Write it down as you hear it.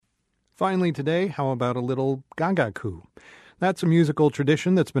Finally today, how about a little Gagaku? That's a musical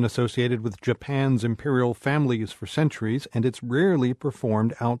tradition that's been associated with Japan's imperial families for centuries, and it's rarely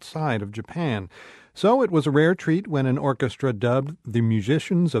performed outside of Japan. So it was a rare treat when an orchestra dubbed the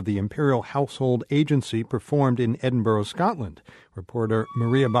musicians of the Imperial Household Agency performed in Edinburgh, Scotland. Reporter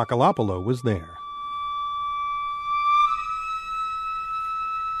Maria Bakkalapulo was there.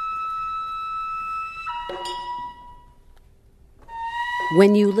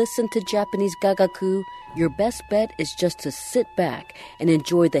 When you listen to Japanese Gagaku, your best bet is just to sit back and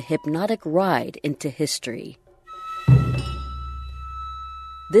enjoy the hypnotic ride into history.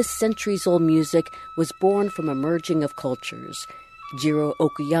 This centuries-old music was born from a merging of cultures. Jiro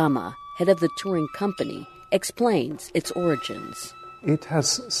Okuyama, head of the touring company, explains its origins. It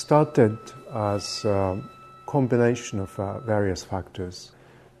has started as a combination of various factors.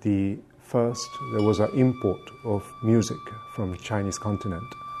 First, there was an import of music from the Chinese continent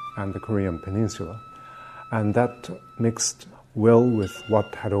and the Korean peninsula, and that mixed well with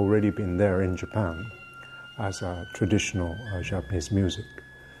what had already been there in Japan as a traditional Japanese music.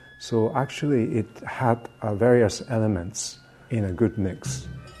 So actually it had various elements in a good mix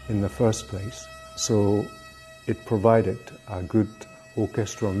in the first place. So it provided a good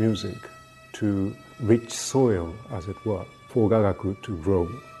orchestral music to rich soil, as it were, for Gagaku to grow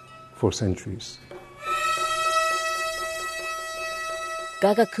for centuries.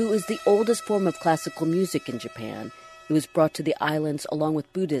 Gagaku is the oldest form of classical music in Japan. It was brought to the islands along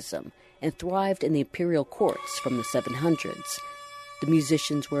with Buddhism and thrived in the imperial courts from the 700s. The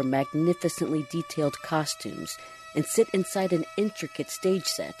musicians wear magnificently detailed costumes and sit inside an intricate stage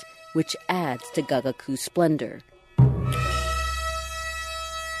set, which adds to Gagaku's splendor.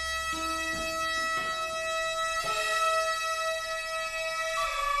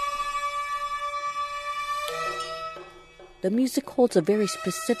 The music holds a very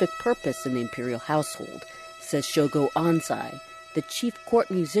specific purpose in the imperial household, says Shogo Anzai, the chief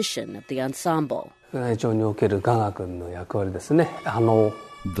court musician of the ensemble. The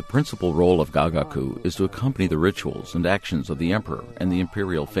principal role of Gagaku is to accompany the rituals and actions of the emperor and the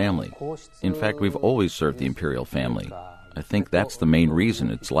imperial family. In fact, we've always served the imperial family. I think that's the main reason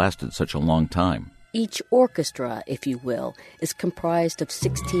it's lasted such a long time. Each orchestra, if you will, is comprised of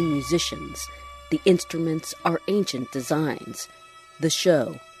 16 musicians. The instruments are ancient designs. The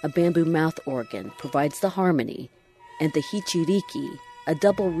sho, a bamboo mouth organ, provides the harmony, and the hichiriki, a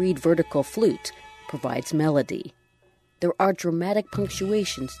double-reed vertical flute, provides melody. There are dramatic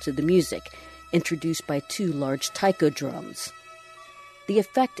punctuations to the music, introduced by two large taiko drums. The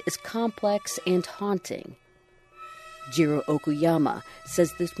effect is complex and haunting. Jiro Okuyama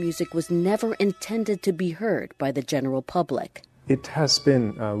says this music was never intended to be heard by the general public. It has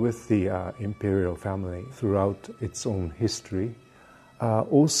been with the imperial family throughout its own history.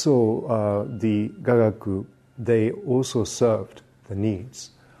 Also, the Gagaku, they also served the needs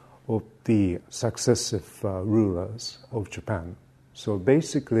of the successive rulers of Japan. So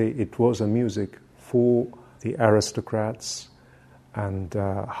basically, it was a music for the aristocrats and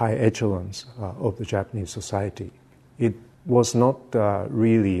high echelons of the Japanese society. It was not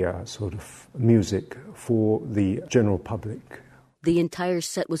really a sort of music for the general public. The entire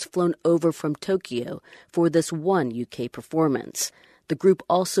set was flown over from Tokyo for this one UK performance. The group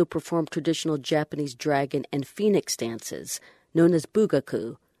also performed traditional Japanese dragon and phoenix dances, known as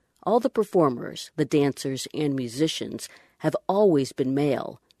bugaku. All the performers, the dancers, and musicians have always been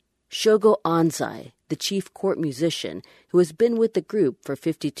male. Shogo Anzai, the chief court musician, who has been with the group for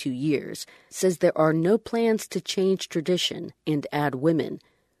 52 years, says there are no plans to change tradition and add women.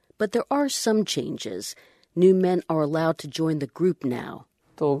 But there are some changes. New men are allowed to join the group now.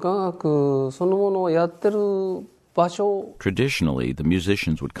 Traditionally, the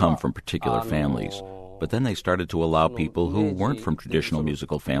musicians would come from particular families, but then they started to allow people who weren't from traditional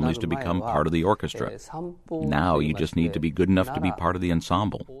musical families to become part of the orchestra. Now you just need to be good enough to be part of the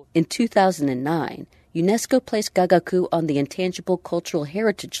ensemble. In 2009, UNESCO placed Gagaku on the Intangible Cultural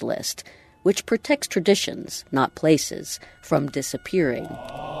Heritage List, which protects traditions, not places, from disappearing.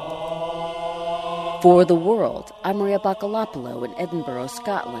 For The World, I'm Maria Bakkalapulo in Edinburgh,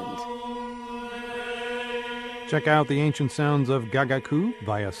 Scotland. Check out the ancient sounds of Gagaku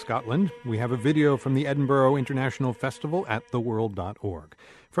via Scotland. We have a video from the Edinburgh International Festival at theworld.org.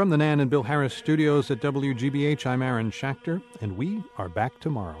 From the Nan and Bill Harris studios at WGBH, I'm Aaron Schachter, and we are back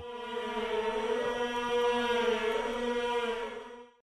tomorrow.